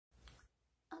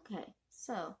Okay,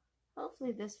 so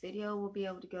hopefully this video will be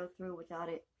able to go through without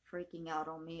it freaking out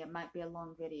on me. It might be a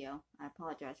long video. I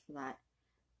apologize for that.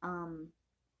 Um,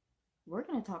 we're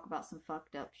gonna talk about some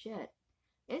fucked up shit.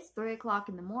 It's 3 o'clock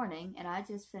in the morning, and I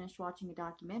just finished watching a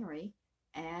documentary,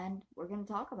 and we're gonna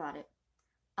talk about it.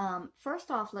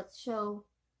 First off, let's show.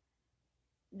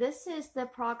 This is the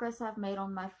progress I've made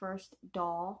on my first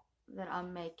doll that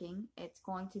I'm making. It's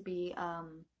going to be an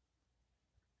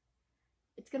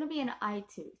eye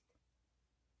tooth,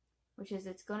 which is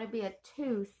it's going to be a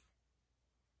tooth,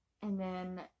 and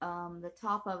then the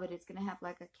top of it is going to have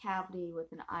like a cavity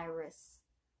with an iris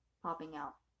popping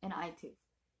out, an eye tooth.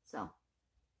 So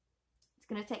it's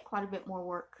going to take quite a bit more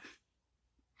work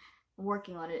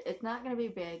working on it. It's not going to be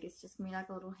big. It's just going to be like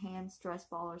a little hand stress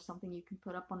ball or something you can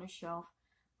put up on a shelf,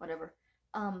 whatever.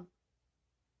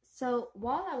 So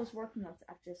while I was working on this,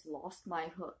 I've just lost my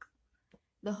hook.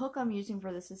 The hook I'm using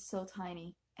for this is so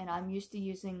tiny, and I'm used to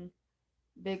using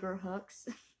bigger hooks.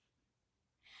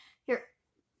 Here,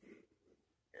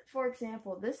 for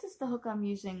example, this is the hook I'm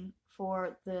using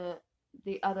for the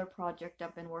other project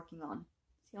I've been working on.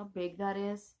 See how big that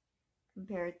is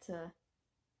compared to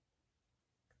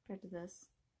this.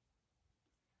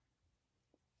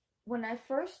 When I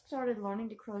first started learning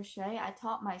to crochet, I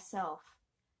taught myself,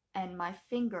 and my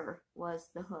finger was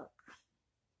the hook.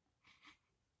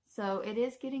 So it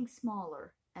is getting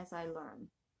smaller as I learn.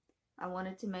 I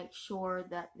wanted to make sure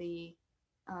that the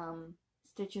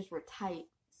stitches were tight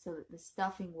so that the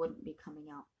stuffing wouldn't be coming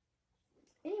out.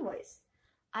 Anyways,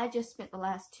 I just spent the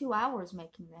last 2 hours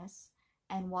making this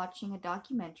and watching a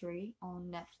documentary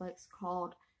on Netflix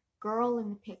called Girl in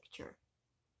the Picture.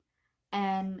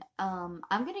 And I'm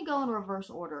gonna go in reverse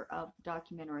order of the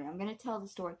documentary. I'm gonna tell the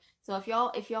story. So if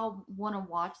y'all want to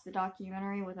watch the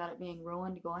documentary without it being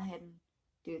ruined, go ahead and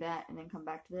do that, and then come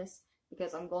back to this,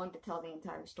 because I'm going to tell the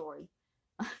entire story.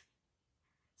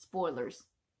 Spoilers.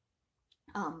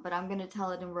 But I'm gonna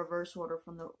tell it in reverse order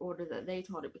from the order that they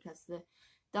told it, because the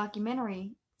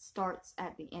documentary starts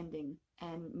at the ending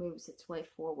and moves its way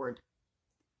forward.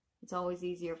 It's always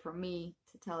easier for me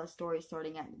to tell a story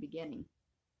starting at the beginning.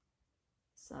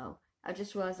 So I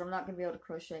just realized I'm not going to be able to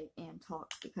crochet and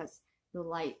talk because the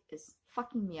light is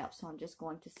fucking me up. So I'm just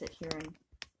going to sit here and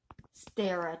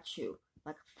stare at you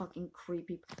like a fucking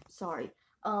creepy. Sorry.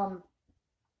 You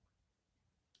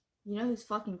know who's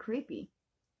fucking creepy?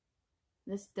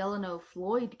 This Delano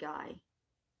Floyd guy.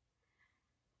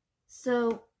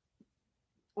 So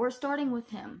we're starting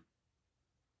with him.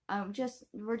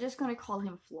 We're just going to call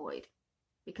him Floyd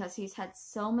because he's had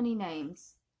so many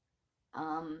names.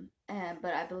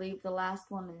 But I believe the last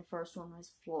one and the first one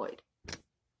was Floyd.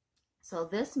 So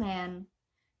this man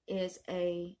is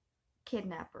a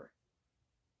kidnapper.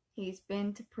 He's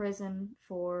been to prison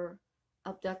for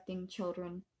abducting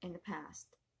children in the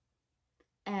past.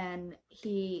 And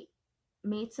he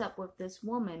meets up with this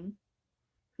woman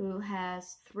who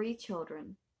has 3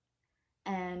 children.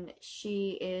 And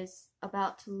she is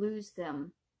about to lose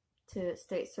them to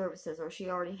state services, or she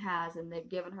already has, and they've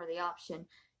given her the option.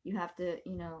 You have to,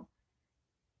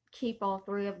 keep all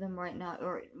 3 of them right now,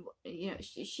 or,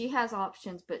 she has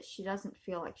options, but she doesn't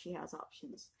feel like she has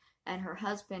options. And her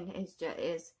husband has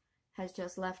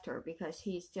just left her because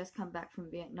he's just come back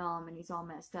from Vietnam and he's all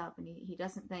messed up, and he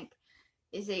doesn't think,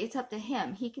 it's up to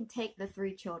him. He can take the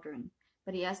 3 children,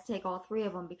 but he has to take all 3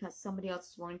 of them because somebody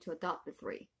else is wanting to adopt the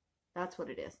 3. That's what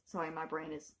it is. Sorry, my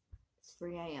brain it's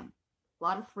 3 a.m. A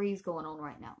lot of 3s going on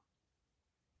right now.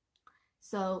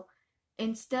 So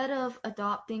instead of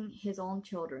adopting his own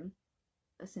children,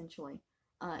 essentially,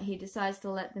 he decides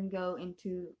to let them go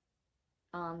into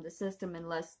the system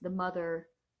unless the mother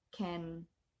can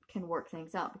work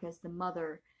things out, because the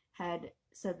mother had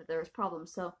said that there was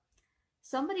problems. So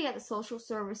somebody at the social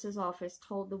services office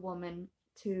told the woman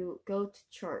to go to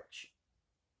church,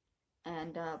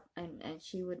 and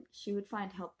she would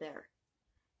find help there.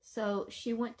 So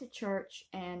she went to church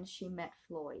and she met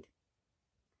Floyd.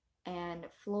 And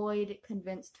Floyd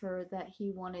convinced her that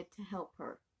he wanted to help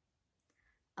her.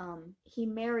 He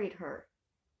married her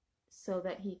so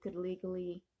that he could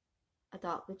legally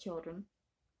adopt the children.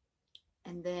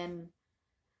 And then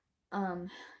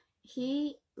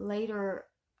he later,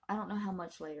 I don't know how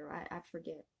much later, I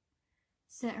forget,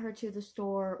 sent her to the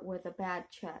store with a bad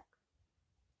check.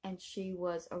 And she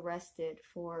was arrested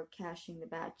for cashing the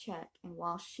bad check. And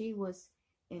while she was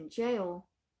in jail,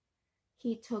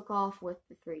 he took off with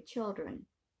the 3 children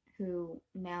who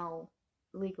now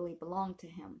legally belong to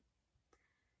him.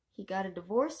 He got a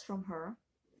divorce from her.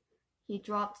 He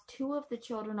dropped 2 of the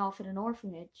children off at an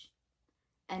orphanage,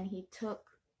 and he took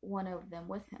one of them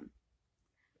with him.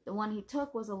 The one he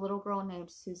took was a little girl named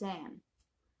Suzanne.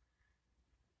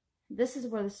 this is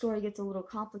where the story gets a little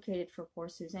complicated for poor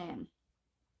Suzanne.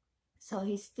 So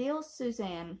he steals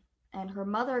Suzanne, and her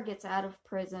mother gets out of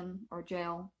prison or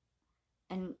jail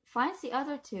and finds the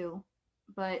other two,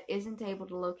 but isn't able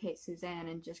to locate Suzanne,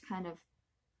 and just kind of,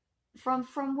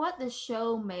 from what the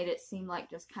show made it seem like,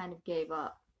 just kind of gave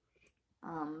up.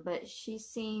 But she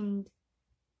seemed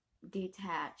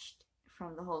detached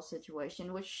from the whole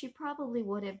situation, which she probably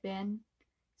would have been.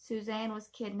 Suzanne was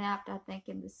kidnapped, I think,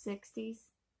 in the 60s.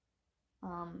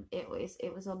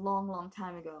 It was a long, long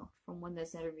time ago from when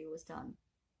this interview was done.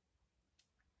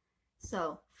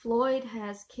 So Floyd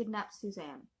has kidnapped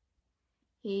Suzanne.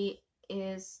 He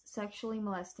is sexually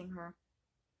molesting her.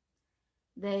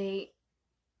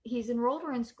 He's enrolled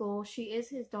her in school. She is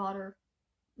his daughter.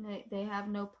 They have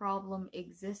no problem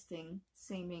existing,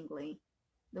 seemingly,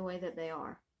 the way that they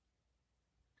are,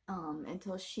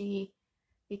 until she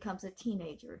becomes a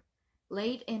teenager.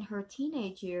 Late in her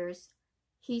teenage years,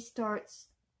 he starts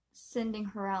sending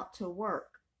her out to work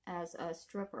as a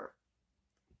stripper,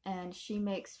 and she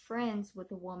makes friends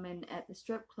with a woman at the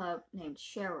strip club named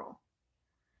Cheryl,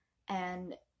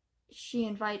 and she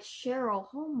invites Cheryl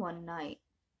home one night,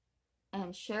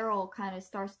 and Cheryl kind of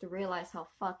starts to realize how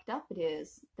fucked up it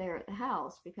is there at the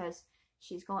house, because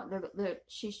she's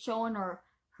showing her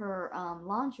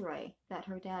lingerie that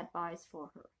her dad buys for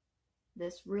her,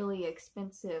 this really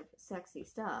expensive, sexy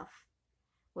stuff,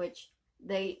 which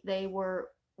they were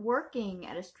working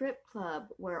at a strip club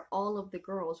where all of the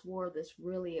girls wore this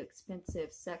really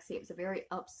expensive, sexy, it was a very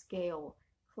upscale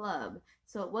club,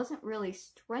 so it wasn't really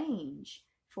strange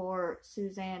for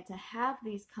Suzanne to have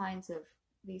these kinds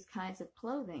of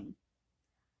clothing.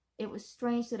 It was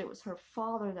strange that it was her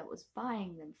father that was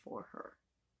buying them for her.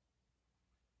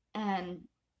 And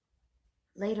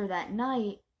later that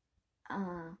night,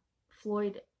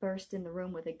 Floyd burst in the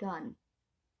room with a gun,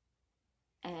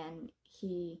 and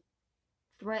he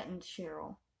threatened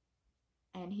Cheryl,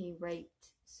 and he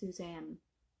raped Suzanne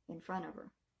in front of her,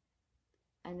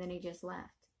 and then he just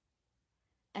left.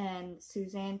 And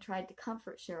Suzanne tried to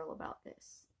comfort Cheryl about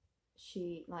this.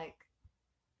 She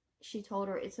told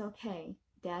her, it's okay,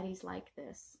 Daddy's like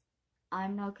this,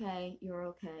 I'm okay, you're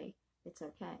okay, it's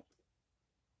okay.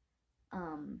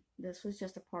 This was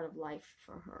just a part of life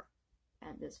for her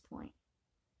at this point.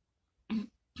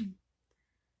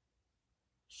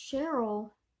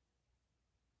 Cheryl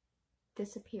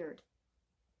disappeared.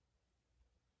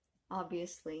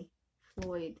 Obviously,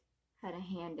 Floyd had a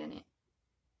hand in it,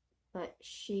 but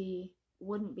she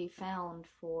wouldn't be found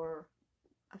for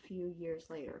a few years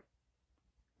later.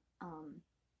 I'm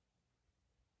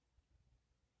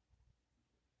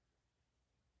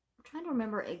trying to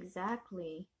remember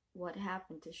exactly what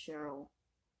happened to Cheryl.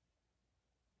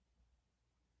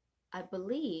 I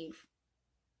believe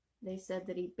they said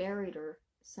that he buried her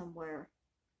somewhere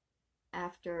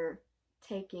after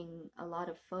taking a lot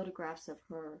of photographs of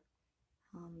her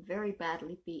very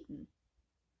badly beaten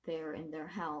there in their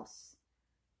house.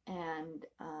 And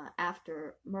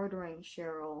after murdering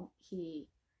Cheryl, he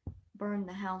burned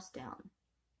the house down.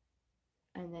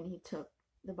 And then he took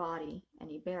the body and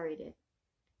he buried it.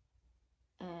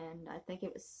 And I think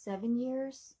it was 7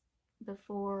 years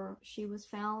before she was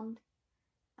found,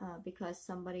 because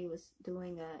somebody was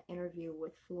doing an interview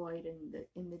with Floyd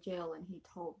in the jail, and he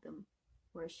told them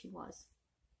where she was.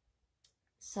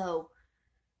 So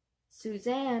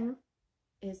Suzanne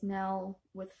is now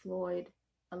with Floyd,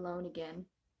 alone again.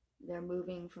 They're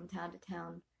moving from town to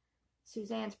town.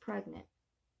 Suzanne's pregnant.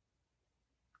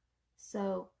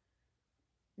 So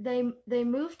they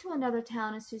move to another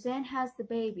town, and Suzanne has the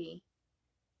baby,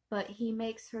 but he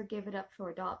makes her give it up for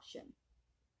adoption.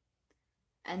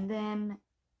 And then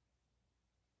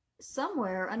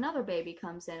somewhere another baby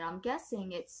comes in. I'm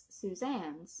guessing it's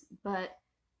Suzanne's, but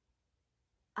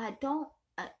I don't,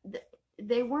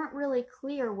 they weren't really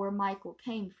clear where Michael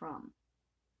came from.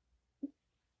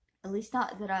 At least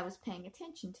not that I was paying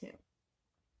attention to.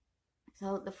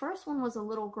 So the first one was a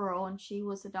little girl, and she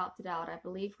was adopted out. I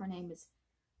believe her name is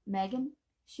Megan.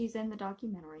 She's in the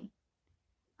documentary.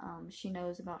 She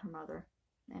knows about her mother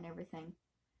and everything.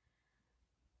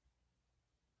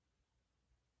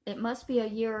 It must be a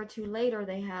year or two later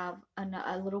they have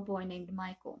a little boy named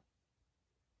Michael.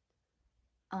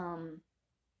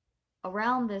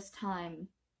 Around this time,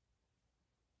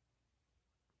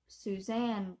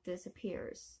 Suzanne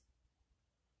disappears.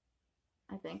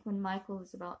 I think when Michael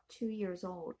is about 2 years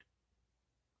old,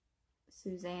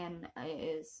 Suzanne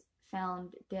is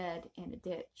found dead in a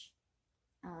ditch.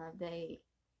 They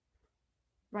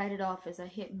write it off as a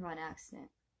hit-and-run accident,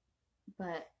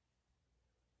 but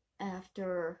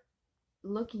after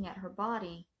looking at her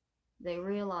body, they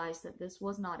realized that this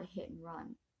was not a hit and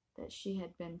run. that she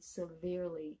had been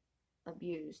severely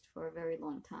abused for a very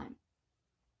long time.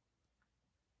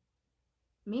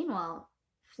 Meanwhile,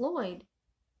 Floyd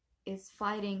is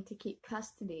fighting to keep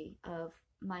custody of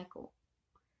Michael.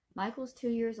 Michael's 2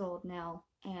 years old now,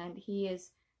 and he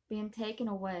is being taken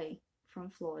away from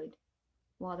Floyd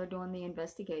while they're doing the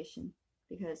investigation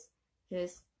because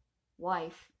his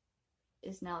wife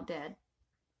is now dead,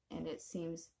 and it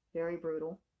seems very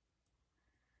brutal.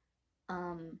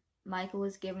 Michael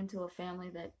is given to a family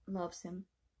that loves him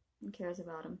and cares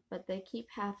about him, but they keep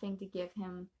having to give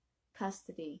him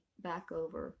custody back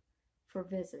over for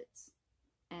visits,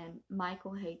 and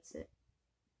Michael hates it.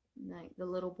 Like, the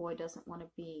little boy doesn't want to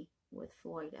be with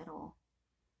Floyd at all,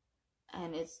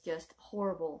 and it's just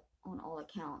horrible on all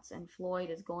accounts. And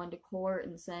Floyd is going to court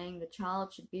and saying the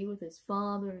child should be with his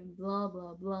father and blah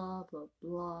blah blah blah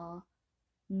blah.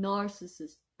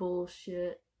 Narcissist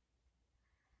bullshit.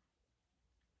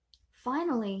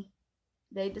 Finally,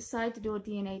 they decide to do a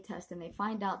DNA test, and they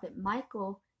find out that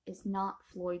Michael is not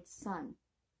Floyd's son.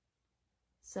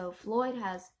 So Floyd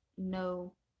has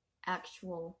no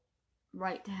actual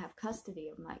right to have custody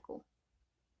of Michael.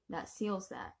 That seals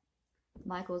that.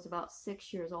 Michael's about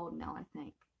 6 years old now, I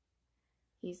think.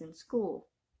 He's in school.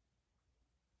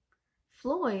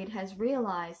 Floyd has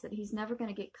realized that he's never going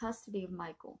to get custody of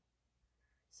Michael.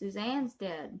 Suzanne's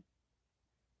dead,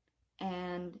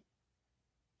 and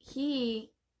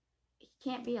he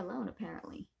can't be alone,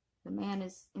 apparently. The man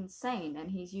is insane,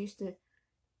 and he's used to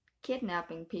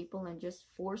kidnapping people and just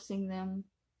forcing them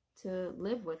to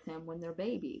live with him when they're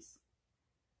babies.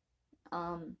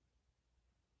 So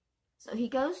he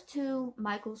goes to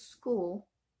Michael's school,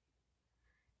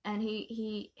 and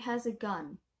he has a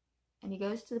gun, and he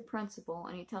goes to the principal,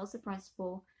 and he tells the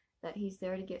principal that he's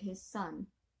there to get his son,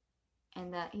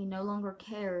 and that he no longer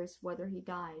cares whether he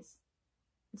dies.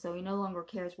 So he no longer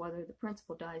cares whether the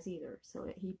principal dies either, so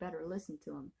he better listen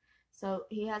to him. So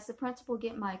he has the principal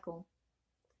get Michael.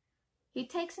 He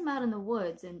takes him out in the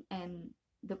woods, and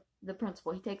the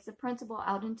principal, he takes the principal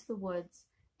out into the woods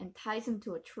and ties him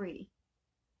to a tree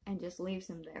and just leaves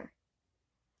him there.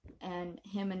 And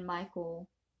him and Michael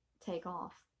take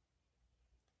off.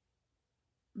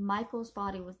 Michael's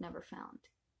body was never found.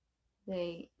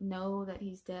 They know that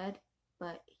he's dead,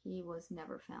 but he was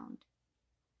never found.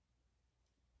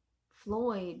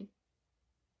 Floyd,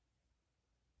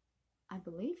 I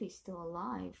believe he's still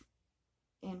alive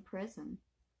in prison.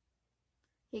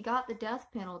 He got the death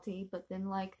penalty, but then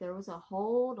like there was a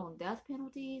hold on death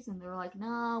penalties, and they're like,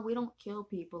 nah, we don't kill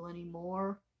people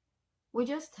anymore. We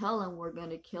just tell them we're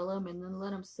gonna kill them and then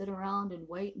let them sit around and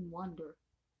wait and wonder.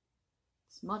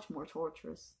 It's much more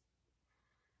torturous.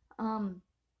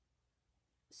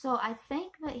 So I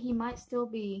think that he might still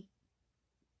be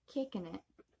kicking it,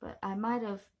 but I might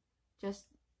have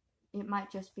it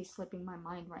might just be slipping my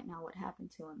mind right now what happened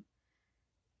to him.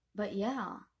 But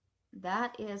yeah,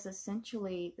 that is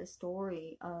essentially the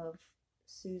story of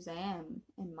Suzanne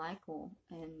and Michael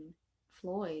and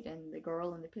Floyd and the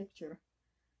girl in the picture.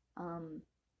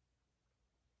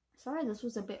 Sorry this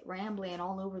was a bit rambly and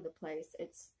all over the place.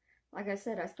 It's, like I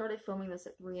said, I started filming this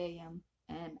at 3 a.m.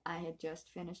 and I had just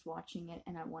finished watching it,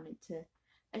 and I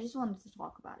just wanted to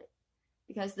talk about it.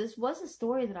 Because this was a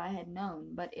story that I had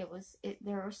known, but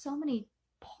there are so many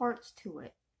parts to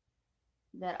it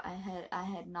that I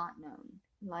had not known.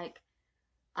 Like,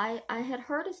 I had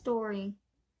heard a story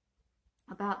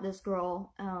about this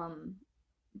girl,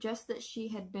 just that she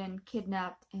had been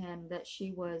kidnapped and that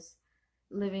she was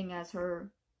living as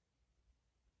her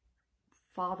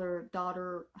father,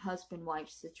 daughter, husband, wife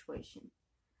situation.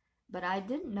 But I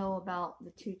didn't know about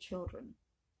the 2 children,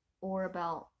 or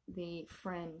about the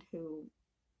friend who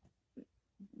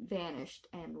vanished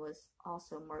and was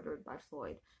also murdered by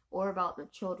Floyd, or about the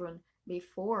children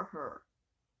before her,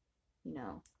 you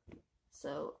know.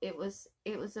 So it was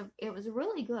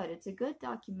really good. It's a good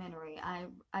documentary.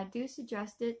 I do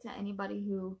suggest it to anybody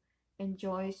who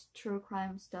enjoys true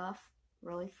crime stuff,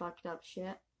 really fucked up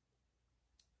shit.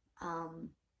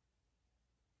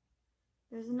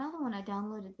 There's another one I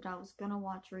downloaded that I was gonna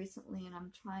watch recently, and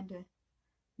I'm trying to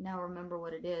now remember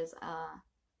what it is.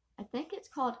 I think it's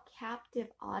called Captive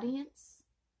Audience,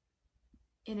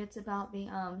 and it's about the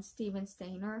Steven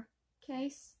Stayner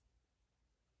case.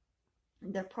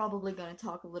 And they're probably going to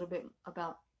talk a little bit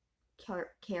about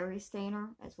Cary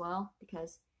Stayner as well,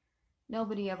 because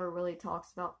nobody ever really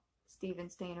talks about Steven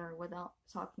Stayner without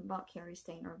talking about Cary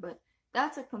Stayner. But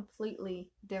that's a completely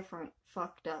different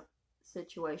fucked up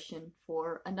situation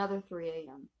for another 3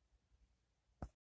 a.m.